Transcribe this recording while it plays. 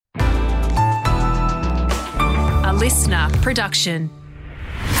listener production.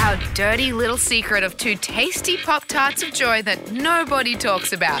 Our dirty little secret of two tasty Pop-Tarts of joy that nobody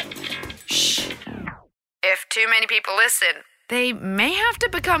talks about. Shh. If too many people listen, they may have to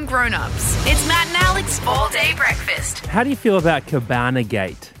become grown-ups. It's Matt and Alex all-day breakfast. How do you feel about Cabana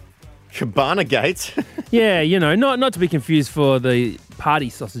Gate? Cabana Gate? Yeah, you know, not to be confused for the party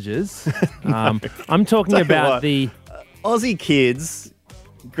sausages. I'm talking about what, the... Aussie kids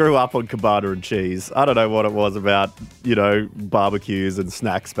grew up on cabana and cheese. I don't know what it was about, you know, barbecues and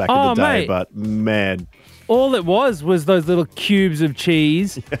snacks back in the day, mate. but man. All it was those little cubes of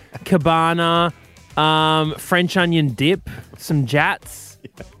cheese, Cabana, French onion dip, some Jats.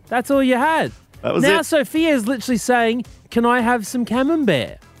 Yeah. That's all you had. That was now it. Sophia is literally saying, can I have some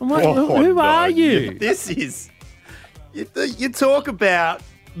camembert? I'm like, who no. are you? This is... You talk about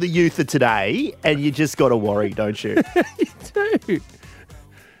the youth of today and you just got to worry, don't you? You do.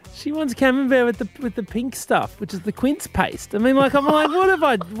 She wants camembert with the pink stuff, which is the quince paste. I mean, like, I'm like,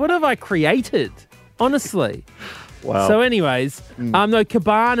 what have I created? Honestly. Wow. So, anyways, no,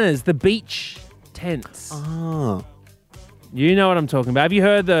 cabanas, the beach tents. Oh. You know what I'm talking about. Have you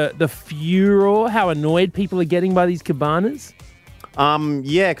heard the furor, how annoyed people are getting by these cabanas?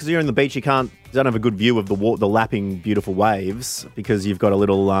 Yeah, because you're in the beach, you don't have a good view of the lapping beautiful waves because you've got a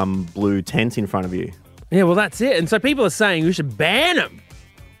little blue tent in front of you. Yeah, well, that's it. And so people are saying we should ban them.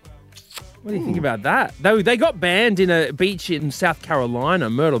 What do you think about that? They got banned in a beach in South Carolina,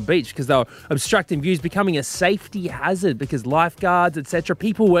 Myrtle Beach, because they were obstructing views, becoming a safety hazard because lifeguards, etc.,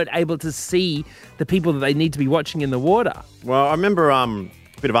 people weren't able to see the people that they need to be watching in the water. Well, I remember a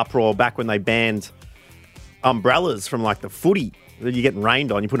bit of uproar back when they banned umbrellas from like the footy. You're getting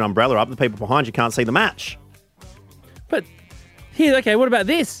rained on, you put an umbrella up, the people behind you can't see the match. But here, okay, what about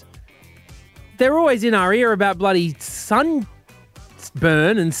this? They're always in our ear about bloody sunburn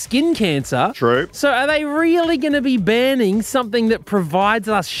and skin cancer. True. So are they really going to be banning something that provides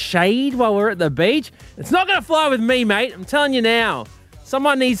us shade while we're at the beach? It's not going to fly with me, mate. I'm telling you now.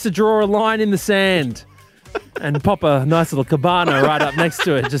 Someone needs to draw a line in the sand and pop a nice little cabana right up next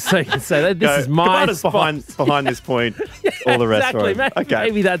to it just so you can say, that this is my spot. behind this point, all the rest exactly. for it.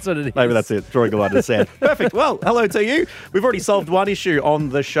 Maybe that's what it is. Maybe that's it, drawing a line in the sand. Perfect. Well, hello to you. We've already solved one issue on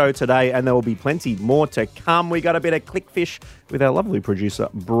the show today, and there will be plenty more to come. We got a bit of clickfish with our lovely producer,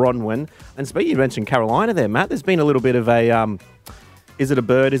 Bronwyn. And speaking, you mentioned Carolina there, Matt. There's been a little bit of a, is it a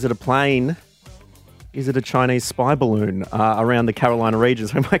bird, is it a plane? Is it a Chinese spy balloon around the Carolina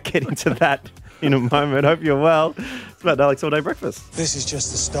regions? We might get into that in a moment. Hope you're well. It's about Alex All Day Breakfast. This is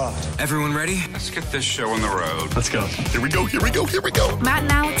just the start. Everyone ready? Let's get this show on the road. Let's go. Here we go. Matt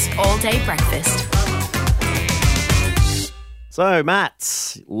and Alex all-day breakfast. So,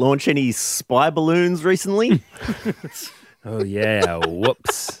 Matt, launch any spy balloons recently? Oh, yeah.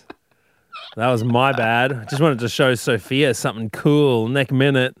 Whoops. That was my bad. I just wanted to show Sophia something cool. Next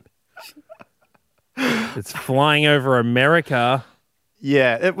minute, it's flying over America.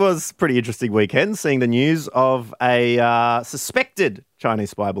 Yeah, it was a pretty interesting weekend seeing the news of a suspected Chinese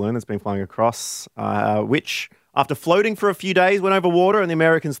spy balloon that's been flying across, which, after floating for a few days, went over water, and the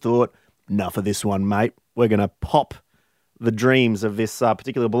Americans thought, enough of this one, mate. We're going to pop the dreams of this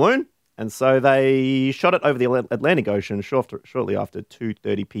particular balloon. And so they shot it over the Atlantic Ocean shortly after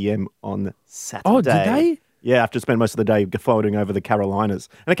 2:30 p.m. on Saturday. Oh, did they? Yeah, after spent most of the day floating over the Carolinas.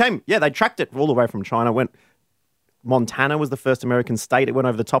 And they tracked it all the way from China, Montana was the first American state it went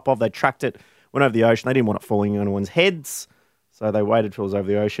over the top of. They tracked it, went over the ocean. They didn't want it falling on anyone's heads. So they waited till it was over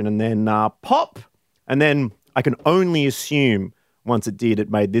the ocean and then pop. And then I can only assume once it did,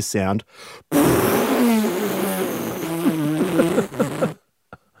 it made this sound.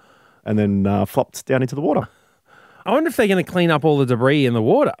 And then flopped down into the water. I wonder if they're going to clean up all the debris in the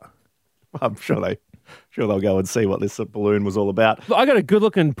water. I'm sure they'll go and see what this balloon was all about. I got a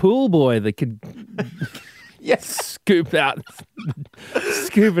good-looking pool boy that could Yes. scoop it out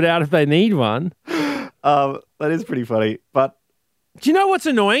if they need one. That is pretty funny. But do you know what's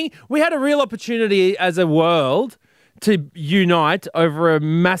annoying? We had a real opportunity as a world to unite over a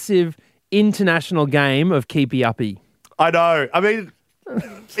massive international game of keepy uppy. I know. I mean,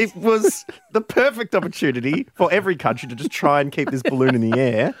 it was the perfect opportunity for every country to just try and keep this balloon in the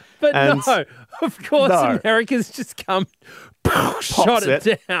air. But no, of course, No. America's just come, shot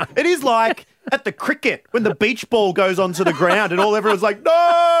it down. It is like at the cricket when the beach ball goes onto the ground and everyone's like,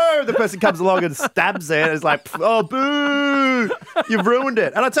 no! The person comes along and stabs it. And it's like, oh, boo! You've ruined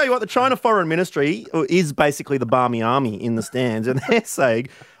it. And I tell you what, the China Foreign Ministry is basically the Barmy Army in the stands, and they're saying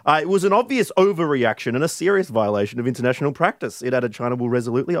it was an obvious overreaction and a serious violation of international practice. It added China will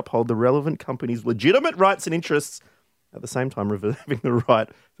resolutely uphold the relevant company's legitimate rights and interests, at the same time reserving the right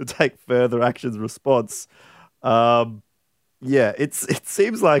to take further actions in response. Yeah, it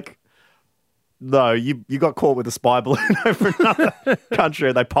seems like no, you got caught with a spy balloon over another country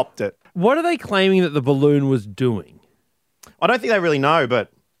and they popped it. What are they claiming that the balloon was doing? I don't think they really know,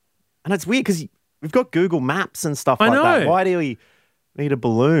 and it's weird because we've got Google Maps and stuff like that. Why do we need a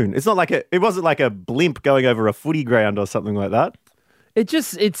balloon? It's not like it wasn't like a blimp going over a footy ground or something like that. It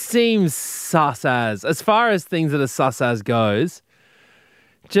seems sus as far as things that are sus as goes.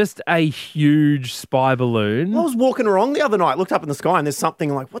 Just a huge spy balloon. I was walking along the other night, looked up in the sky, and there's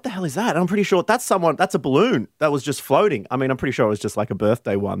something like, what the hell is that? And I'm pretty sure that's a balloon that was just floating. I mean, I'm pretty sure it was just like a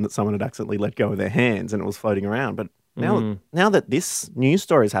birthday one that someone had accidentally let go of their hands and it was floating around. But now that this news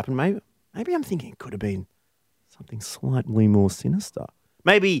story has happened, maybe I'm thinking it could have been something slightly more sinister.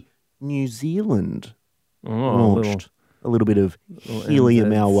 Maybe New Zealand launched a little bit of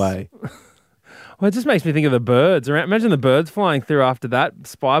helium our way. Well, it just makes me think of the birds. Imagine the birds flying through after that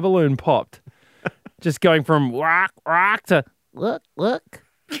spy balloon popped. Just going from whack, whack to look.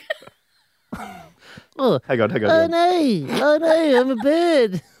 Oh, hang on. Oh no, I'm a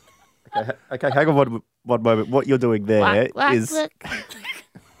bird. Okay, hang on one moment. What you're doing there is...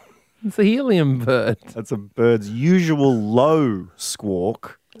 It's a helium bird. That's a bird's usual low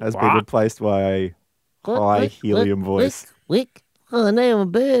squawk has been replaced by a high helium voice. Wick. Oh no, I'm a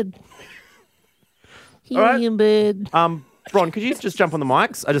bird. Helium bird. Bron, could you just jump on the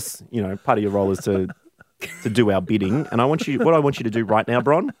mics? I just, part of your role is to do our bidding. And what I want you to do right now,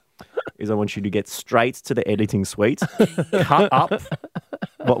 Bron, is I want you to get straight to the editing suite, cut up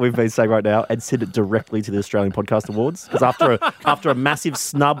what we've been saying right now, and send it directly to the Australian Podcast Awards. Because after a massive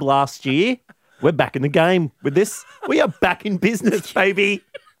snub last year, we're back in the game with this. We are back in business, baby.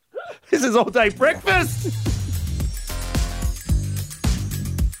 This is All Day Breakfast.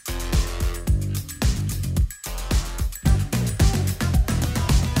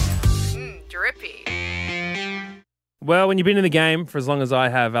 Drippy. Well, when you've been in the game for as long as I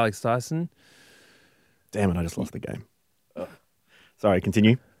have, Alex Dyson. Damn it, I just lost the game. Sorry,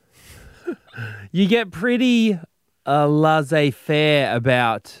 continue. You get pretty laissez-faire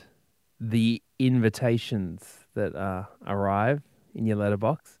about the invitations that arrive in your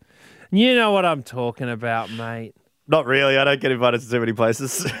letterbox. You know what I'm talking about, mate. Not really. I don't get invited to too many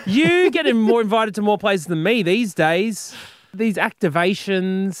places. You get invited to more places than me these days. These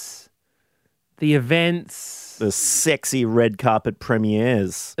activations, the events. The sexy red carpet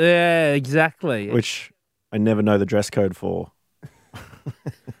premieres. Yeah, exactly. Which I never know the dress code for.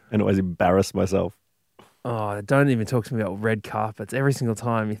 And always embarrass myself. Oh, don't even talk to me about red carpets. Every single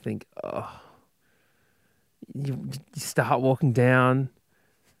time you think, you start walking down,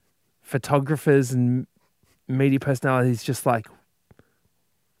 photographers and media personalities just like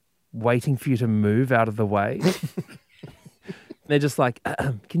waiting for you to move out of the way. They're just like,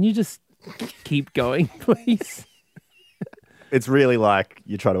 can you just keep going, please? It's really like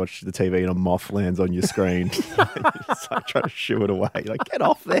you try to watch the TV and a moth lands on your screen. It's like trying to shoo it away. Like, get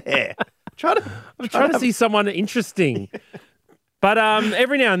off there. I'm trying to see someone interesting. But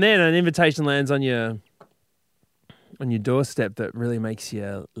every now and then an invitation lands on your doorstep that really makes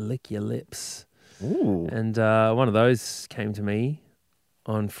you lick your lips. Ooh. And one of those came to me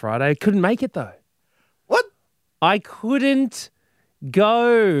on Friday. Couldn't make it though. What? I couldn't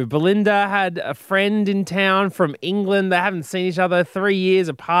go. Belinda had a friend in town from England. They haven't seen each other 3 years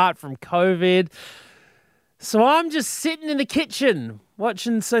apart from COVID. So I'm just sitting in the kitchen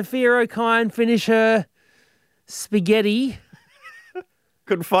watching Sophia O'Kine finish her spaghetti.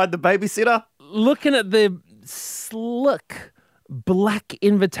 Couldn't find the babysitter? Looking at the slick black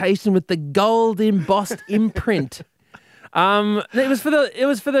invitation with the gold embossed imprint. It was for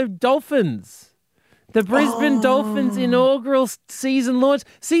the Dolphins. The Brisbane Dolphins inaugural season launch.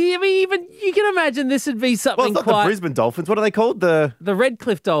 See, I mean, even you can imagine this would be something well, it's not the Brisbane Dolphins. What are they called? The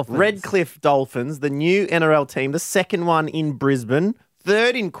Redcliffe Dolphins. Redcliffe Dolphins, the new NRL team, the second one in Brisbane,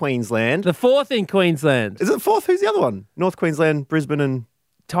 third in Queensland. The fourth in Queensland. Is it the fourth? Who's the other one? North Queensland, Brisbane and...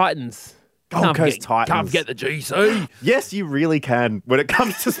 Titans. Gold Coast Titans. Can't forget the GC. Yes, you really can when it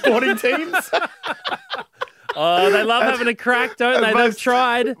comes to sporting teams. Oh, they love having a crack, don't they? They've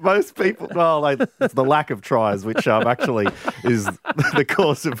tried. Most people, it's the lack of tries, which actually is the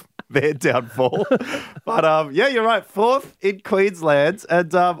cause of their downfall. But yeah, you're right. Fourth in Queensland,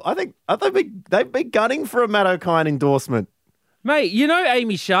 and I think they've been gunning for a Matt O'Kine endorsement. Mate, you know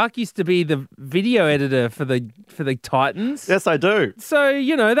Amy Shark used to be the video editor for the Titans. Yes, I do. So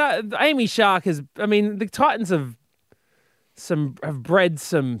you know that Amy Shark has. I mean, the Titans have bred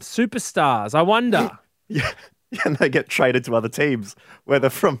some superstars. I wonder. Yeah, and they get traded to other teams, whether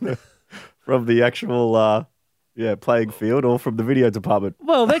from the actual Yeah, playing field or from the video department.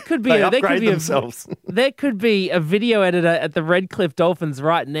 Well, there could be They there could upgrade be themselves. there could be a video editor at the Redcliffe Dolphins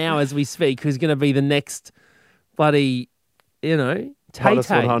right now as we speak who's going to be the next bloody, Minus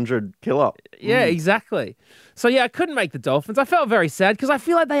Tay-Tay. 100 killer. Yeah, exactly. So, I couldn't make the Dolphins. I felt very sad because I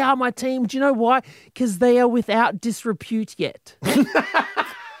feel like they are my team. Do you know why? Because they are without disrepute yet.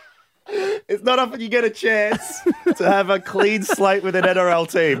 It's not often you get a chance to have a clean slate with an NRL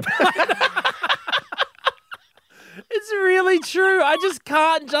team. It's really true. I just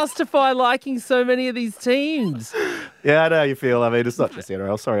can't justify liking so many of these teams. Yeah, I know how you feel. I mean, it's not just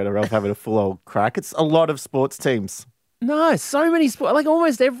NRL. Sorry, NRL having a full old crack. It's a lot of sports teams. No, so many sports, like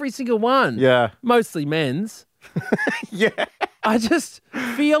almost every single one. Yeah. Mostly men's. Yeah. I just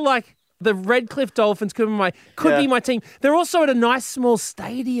feel like the Redcliffe Dolphins could be my team. They're also at a nice small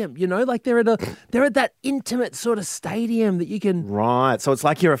stadium, like they're at that intimate sort of stadium that you can. Right. So it's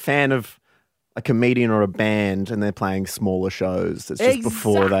like you're a fan of a comedian or a band and they're playing smaller shows. It's just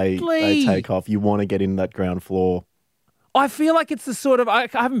before they take off. You want to get in that ground floor. I feel like it's the sort of, I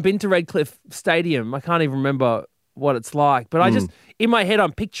haven't been to Redcliffe Stadium. I can't even remember what it's like, but I just, in my head,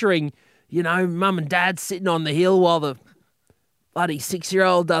 I'm picturing, mum and dad sitting on the hill while the bloody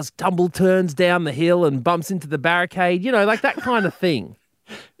 6-year-old does tumble turns down the hill and bumps into the barricade, like that kind of thing.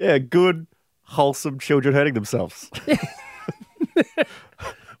 Yeah, good, wholesome children hurting themselves.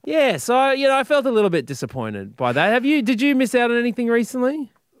 Yeah, so, I felt a little bit disappointed by that. Did you miss out on anything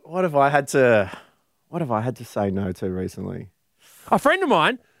recently? What have I had to say no to recently? A friend of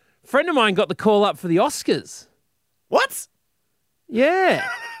mine got the call up for the Oscars. What? Yeah.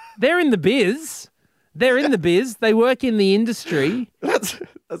 They're in the biz. They work in the industry. That's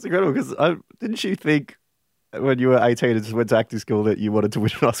incredible because didn't you think when you were 18 and just went to acting school that you wanted to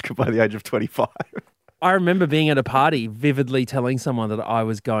win an Oscar by the age of 25? I remember being at a party vividly telling someone that I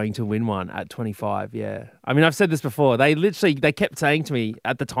was going to win one at 25, yeah. I mean, I've said this before. They kept saying to me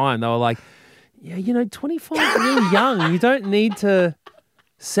at the time, they were like, yeah, 25 is really young. You don't need to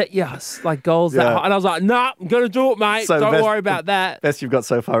set your goals that high. And I was like, nah, I'm going to do it, mate. So don't worry about that. Best you've got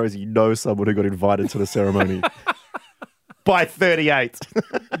so far is someone who got invited to the ceremony by 38.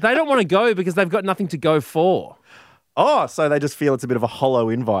 They don't want to go because they've got nothing to go for. Oh, so they just feel it's a bit of a hollow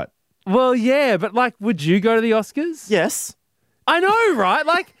invite. Well, yeah, but would you go to the Oscars? Yes. I know, right?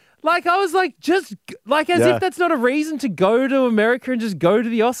 I was just as if that's not a reason to go to America and just go to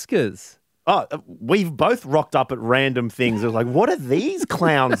the Oscars. Oh, we've both rocked up at random things. It was like, what are these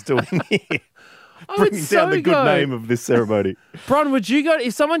clowns doing here? Bringing down the good name of this ceremony. Bron, would you go?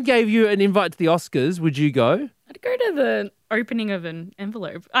 If someone gave you an invite to the Oscars, would you go? I'd go to the opening of an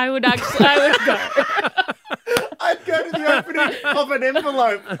envelope. I would go. I'd go to the opening of an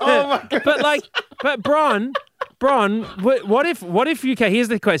envelope. Oh my god! But Bron, what if you? Okay, here's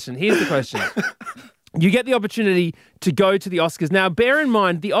the question. You get the opportunity to go to the Oscars. Now, bear in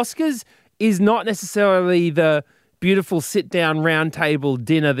mind, the Oscars is not necessarily the beautiful sit-down round table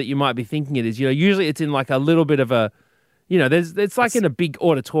dinner that you might be thinking it is. Usually it's in a little bit of a, it's in a big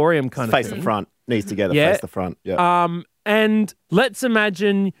auditorium kind of thing. Face the front, knees together, face the front. Yeah. And let's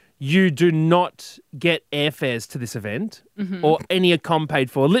imagine you do not get airfares to this event or any accom paid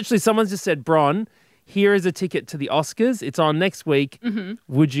for. Literally, someone's just said, Bron, here is a ticket to the Oscars. It's on next week.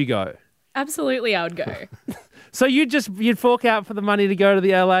 Would you go? Absolutely, I would go. So you'd fork out for the money to go to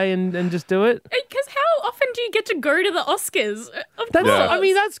the LA and just do it? Because how often do you get to go to the Oscars? I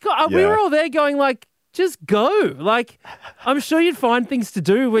mean, that's we were all there going just go. I'm sure you'd find things to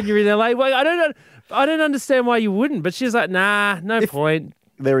do when you're in LA. Well, I don't understand why you wouldn't. But she's like, nah, no point.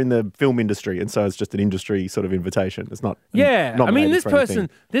 They're in the film industry, and so it's just an industry sort of invitation. It's not. Yeah, I mean, this person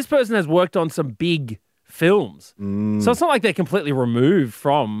has worked on some big films, so it's not like they're completely removed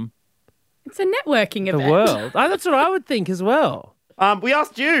from. It's a networking event. The world. That's what I would think as well. We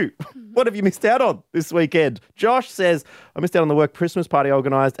asked you, what have you missed out on this weekend? Josh says, I missed out on the work Christmas party I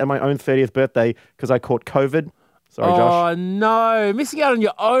organised and my own 30th birthday because I caught COVID. Sorry, Josh. Oh, no. Missing out on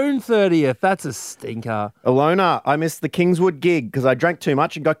your own 30th. That's a stinker. Alona, I missed the Kingswood gig because I drank too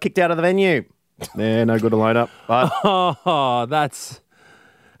much and got kicked out of the venue. Yeah, no good, Alona. But oh,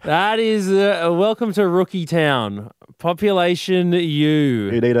 that is welcome to Rookie Town. Population you.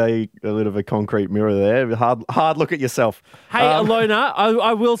 You need a little of a concrete mirror there. Hard look at yourself. Hey, Alona,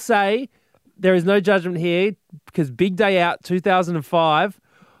 I will say there is no judgment here because Big Day Out 2005,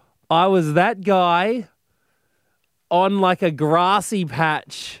 I was that guy on a grassy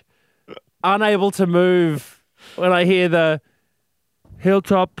patch, unable to move when I hear the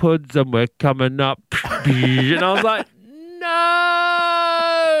Hilltop Hoods and we're coming up. And I was like, no!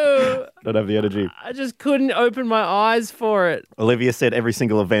 Don't have the energy. I just couldn't open my eyes for it. Olivia said every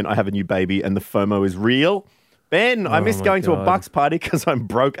single event I have a new baby and the FOMO is real. Ben, I missed my going to a God. Bucks party because I'm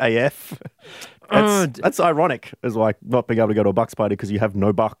broke AF. That's ironic, as like not being able to go to a Bucks party because you have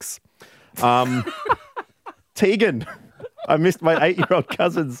no bucks. Tegan, I missed my 8-year-old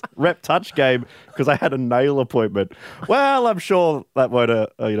cousin's rep touch game because I had a nail appointment. Well, I'm sure that won't,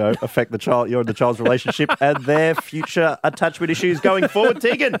 affect the child's relationship and their future attachment issues going forward.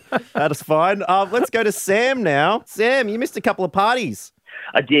 Tegan, that is fine. Let's go to Sam now. Sam, you missed a couple of parties.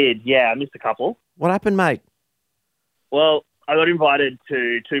 I did, yeah. I missed a couple. What happened, mate? Well, I got invited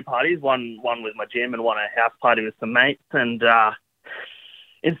to 2 parties, one with my gym and one a house party with some mates. And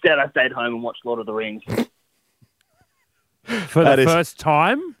instead, I stayed home and watched Lord of the Rings. For the first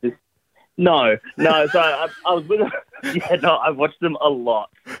time? No. So I was with I've watched them a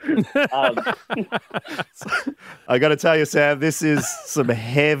lot. I got to tell you, Sam, this is some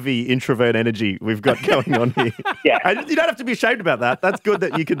heavy introvert energy we've got going on here. Yeah. And you don't have to be ashamed about that. That's good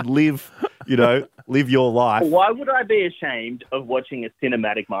that you can live your life. Why would I be ashamed of watching a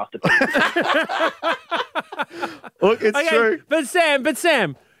cinematic masterpiece? Look, it's true. But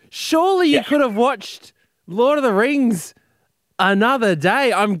Sam, surely you could have watched Lord of the Rings another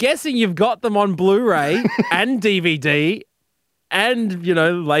day. I'm guessing you've got them on Blu-ray and DVD and,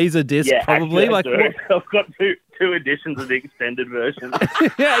 Laserdisc probably. Actually, I do. I've got two editions of the extended version.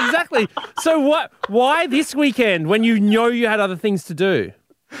 Yeah, exactly. So why this weekend when you know you had other things to do?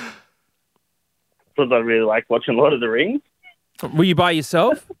 Because I really like watching Lord of the Rings. Were you by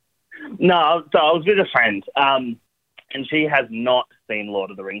yourself? No, so I was with a friend, and she has not seen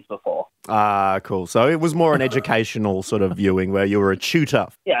Lord of the Rings before. Ah, cool. So it was more an educational sort of viewing where you were a tutor.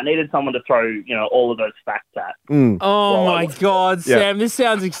 Yeah, I needed someone to throw, all of those facts at. Oh, my God, Sam, this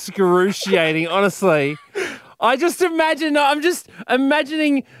sounds excruciating, honestly. I'm just imagining,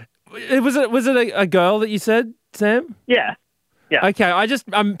 was it a girl that you said, Sam? Yeah. Okay,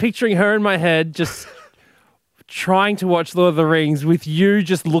 I'm picturing her in my head just trying to watch Lord of the Rings with you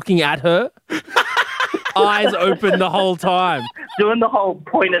just looking at her, eyes open the whole time. Doing the whole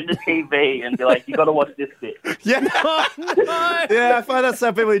point at the TV and be like, you got to watch this bit. Yeah. No. Yeah, I find that's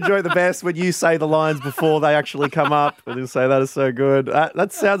how people enjoy the best when you say the lines before they actually come up. And you say, that is so good.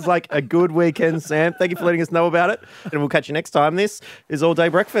 That sounds like a good weekend, Sam. Thank you for letting us know about it. And we'll catch you next time. This is All Day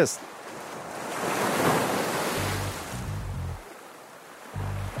Breakfast.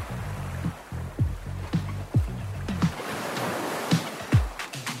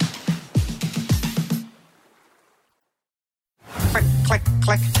 Click,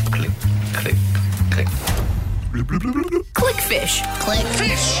 click, click, click, click. Clickfish.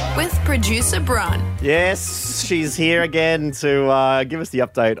 Clickfish. With producer Bron. Yes, she's here again to give us the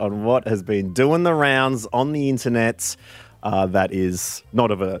update on what has been doing the rounds on the internet. That is not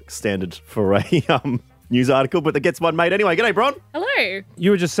of a standard for a news article, but that gets one made anyway. G'day, Bron. Hello.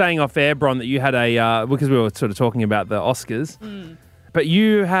 You were just saying off air, Bron, that you had because we were sort of talking about the Oscars, but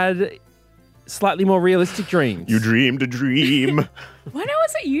you had slightly more realistic dreams. You dreamed a dream. When I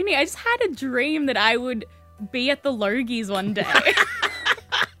was at uni, I just had a dream that I would be at the Logies one day.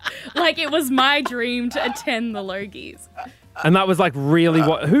 Like, it was my dream to attend the Logies. And that was like really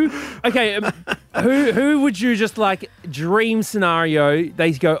who would you just like dream scenario?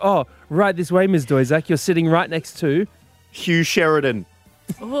 They go, oh, right this way, Ms. Doizak. You're sitting right next to Hugh Sheridan.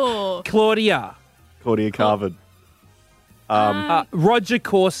 Oh. Claudia Carvin. Roger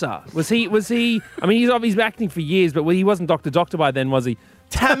Corsa. Was he? I mean, he's been acting for years, but he wasn't Dr. Doctor by then, was he?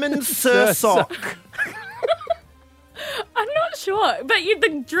 Tammin Sursok. I'm not sure, but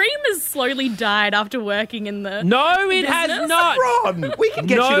the dream has slowly died after working in the... No, it has not. Ron, we can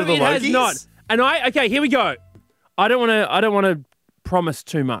get you to the it has Logies. not. And okay, here we go. I don't want to promise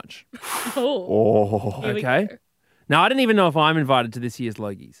too much. Oh. Here we Okay. go. Now, I don't even know if I'm invited to this year's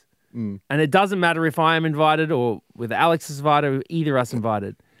Logies. And it doesn't matter if I am invited or whether Alex is invited or either of us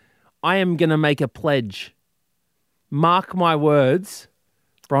invited. I am going to make a pledge. Mark my words.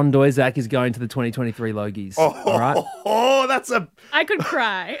 Bron Doizak is going to the 2023 Logies. All right? Oh, that's I could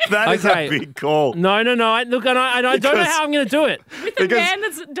cry. that is Okay. a big call. No. Look, I don't know how I'm going to do it. With a man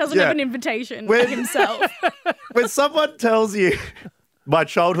that doesn't have an invitation himself. When someone tells you, my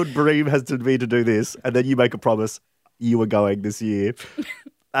childhood dream has to be to do this, and then you make a promise, you are going this year.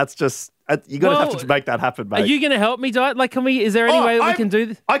 That's just, you're going to have to make that happen, mate. Are you going to help me, Di? Like, is there any way that we can do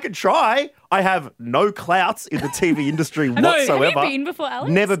this? I can try. I have no clouts in the TV industry Have whatsoever. you been before, Alex?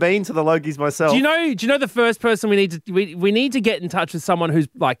 Never been to the Logies myself. Do you know the first person we need to get in touch with someone who's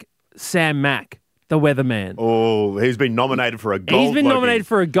like Sam Mack, the weatherman. Oh, he's been nominated for a gold. He's been Logie. nominated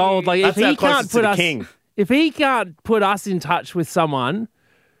for a gold. Like, That's if our he can't closest to put the us, king. if he can't put us in touch with someone,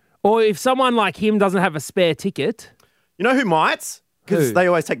 or if someone like him doesn't have a spare ticket. You know who might? Because Who? they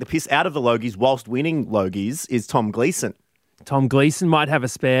always take the piss out of the Logies whilst winning Logies is Tom Gleeson. Tom Gleeson might have a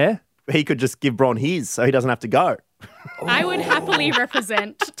spare. He could just give Bron his so he doesn't have to go. I would happily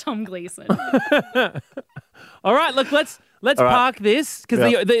represent Tom Gleeson. All right, look, let's right. park this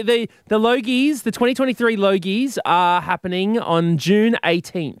because Yeah. the Logies, the 2023 Logies are happening on June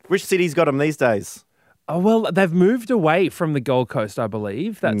 18th. Which city's got them these days? Oh, well, they've moved away from the Gold Coast, I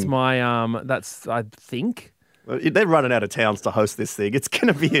believe. That's my, I think. Well, they're running out of towns to host this thing. It's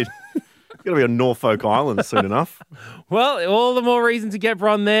going to be a Norfolk Island soon enough. Well, all the more reason to get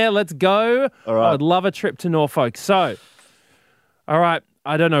Bron there. Let's go. All right. I would love a trip to Norfolk. So, all right,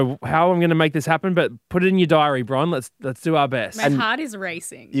 I don't know how I'm going to make this happen, but put it in your diary, Bron. Let's do our best. My heart is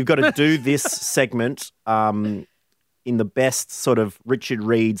racing. You've got to do this segment in the best sort of Richard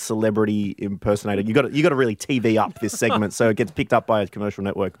Reed celebrity impersonator. You got to really TV up this segment so it gets picked up by a commercial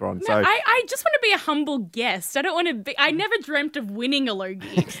network, Bron. No, So I just want to be a humble guest. I don't want to be. I never dreamt of winning a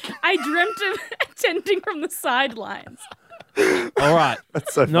Logie. I dreamt of attending from the sidelines. All right.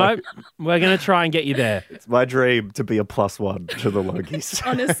 that's so No, funny. we're going to try and get you there. It's my dream to be a +1 to the Logies.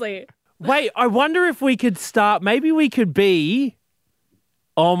 Honestly, Wait, I wonder if we could start. Maybe we could be.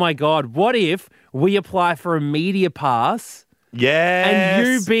 Oh my God! What if we apply for a media pass Yes. and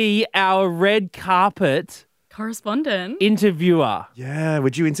you be our red carpet correspondent. interviewer? Yeah,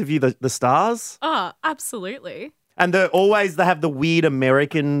 would you interview the stars? Oh, absolutely. And they have the weird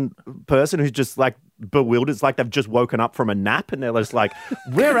American person who's just like bewildered. It's like they've just woken up from a nap and they're just like,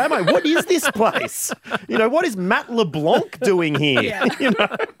 where am I? What is this place? What is Matt LeBlanc doing here?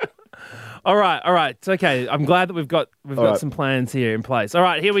 Yeah. All right. It's okay. I'm glad that we've got right. some plans here in place. All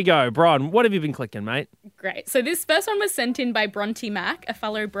right, here we go. Bron, what have you been clicking, mate? Great. So this first one was sent in by Bronte Mac, a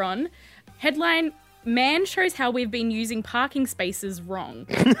fellow Bron. Headline: Man shows how we've been using parking spaces wrong.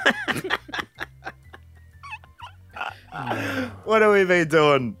 What have we been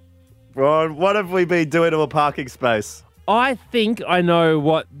doing, Ron? What have we been doing to a parking space? I think I know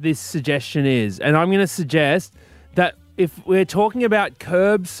what this suggestion is, and I'm going to suggest that if we're talking about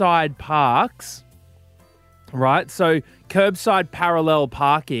curbside parks, right? So curbside parallel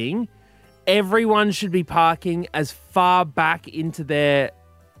parking, everyone should be parking as far back into their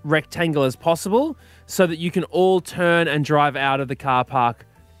rectangle as possible so that you can all turn and drive out of the car park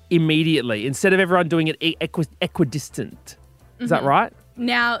immediately instead of everyone doing it equidistant. Is that right?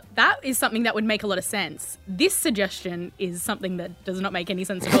 Now, that is something that would make a lot of sense. This suggestion is something that does not make any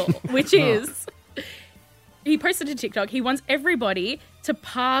sense at all, which is, he posted to TikTok, he wants everybody to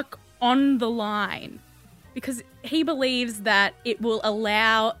park on the line because he believes that it will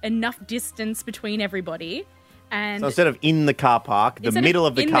allow enough distance between everybody. And So instead of in the car park, the Instead of middle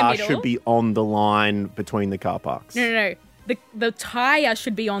of the in the car middle- should be on the line between the car parks. no. The tyre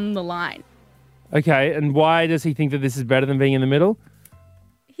should be on the line. Okay, and why does he think that this is better than being in the middle?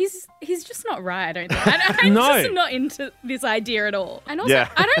 He's just not right, I don't think. I'm No. just not into this idea at all. And also, Yeah.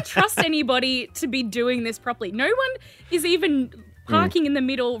 I don't trust anybody to be doing this properly. No one is even parking in the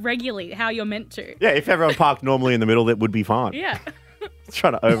middle regularly how you're meant to. Yeah, if everyone parked normally in the middle, that would be fine. Yeah. It's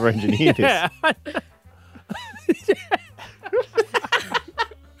trying to over-engineer this. Yeah.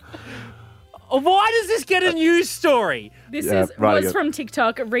 Why does this get a news story? This Yeah, right, was yeah. from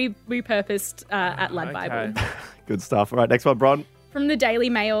TikTok, repurposed at Lad Bible. Good stuff. All right, next one, Bron. From the Daily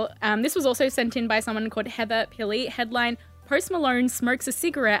Mail, this was also sent in by someone called Heather Pilley. Headline: Post Malone smokes a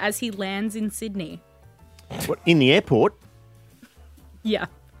cigarette as he lands in Sydney. What, in the airport Yeah.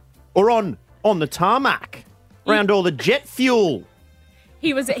 or on the tarmac around all the jet fuel?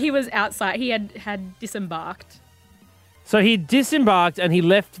 He was outside. He had disembarked. So he disembarked and he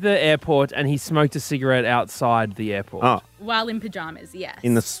left the airport and he smoked a cigarette outside the airport. Oh, While in pajamas, yes.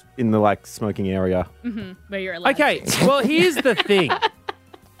 in the like smoking area. where you're allowed. Okay, well, here's the thing.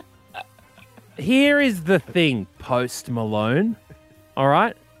 Here is the thing, Post Malone. All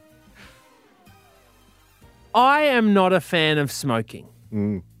right? I am not a fan of smoking.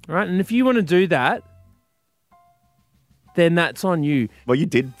 All right? And if you want to do that, then that's on you. Well, you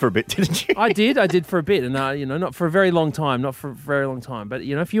did for a bit, didn't you? I did for a bit, and not for a very long time, But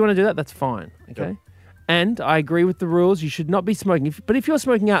if you want to do that, that's fine. Okay. Yep. And I agree with the rules. You should not be smoking. But if you're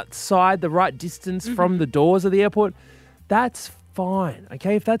smoking outside the right distance from the doors of the airport, that's fine.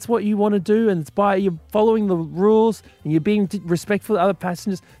 Okay. If that's what you want to do, and you're following the rules and you're being respectful to other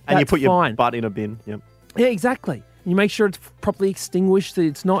passengers, And you that's put your fine. butt in a bin. Yep. Yeah, exactly. You make sure it's properly extinguished, that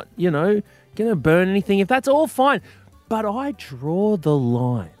it's not, going to burn anything. If that's all fine. But I draw the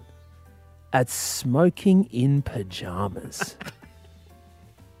line at smoking in pajamas.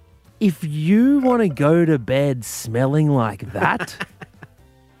 If you want to go to bed smelling like that,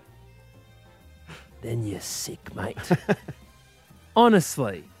 then you're sick, mate.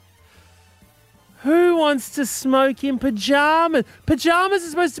 Honestly. Who wants to smoke in pajamas? Pajamas are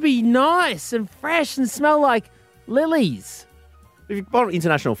supposed to be nice and fresh and smell like lilies. If you've got an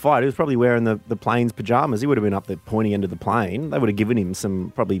international flight, he was probably wearing the plane's pajamas. He would have been up the pointy end of the plane. They would have given him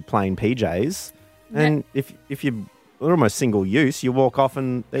some probably plain PJs. And if they're almost single use, you walk off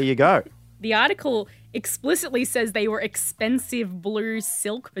and there you go. The article explicitly says they were expensive blue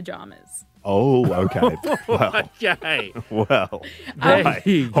silk pajamas. Oh, okay. Well, Okay. well. There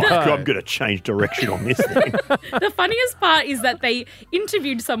you go. I'm going to change direction on this thing. The funniest part is that they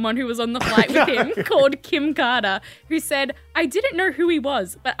interviewed someone who was on the flight with him called Kim Carter, who said, I didn't know who he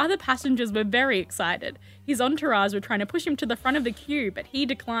was, but other passengers were very excited. His entourage were trying to push him to the front of the queue, but he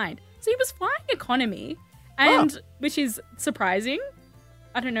declined. So he was flying economy, and which is surprising.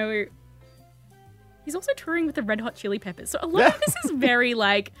 I don't know. He's also touring with the Red Hot Chili Peppers. So a lot of this is very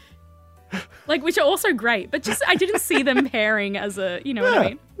like, which are also great, but just I didn't see them pairing as a, you know what I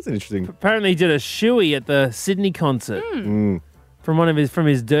mean? That's interesting. Apparently he did a shoey at the Sydney concert from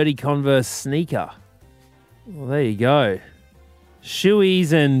his dirty Converse sneaker. Well, there you go.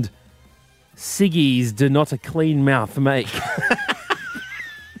 Shoeys and ciggies do not a clean mouth make.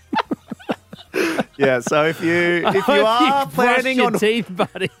 Yeah, so if you are planning on teeth,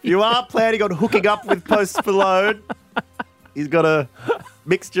 buddy. you are planning on hooking up with Post Malone, he's got a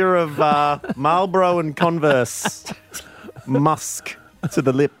mixture of Marlboro and Converse musk to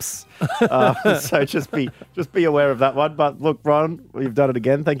the lips. So just be aware of that one. But look, Ron, we've done it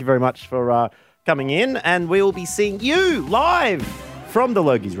again. Thank you very much for coming in, and we will be seeing you live from the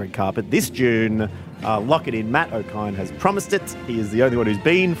Logie's Red Carpet this June. Lock it in. Matt O'Kine has promised it. He is the only one who's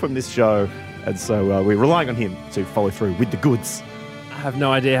been from this show, and so we're relying on him to follow through with the goods. I have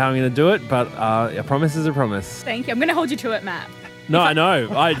no idea how I'm going to do it, but a promise is a promise. Thank you. I'm going to hold you to it, Matt. No, I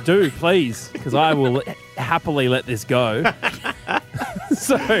know. I do, please, because I will happily let this go.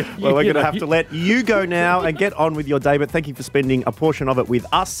 So, well, we're going to have to let you go now and get on with your day, but thank you for spending a portion of it with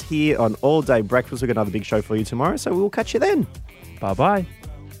us here on All Day Breakfast. We've got another big show for you tomorrow, so we'll catch you then. Bye-bye.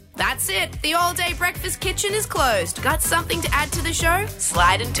 That's it. The All Day Breakfast Kitchen is closed. Got something to add to the show?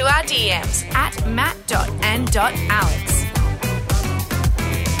 Slide into our DMs at matt.and.alex.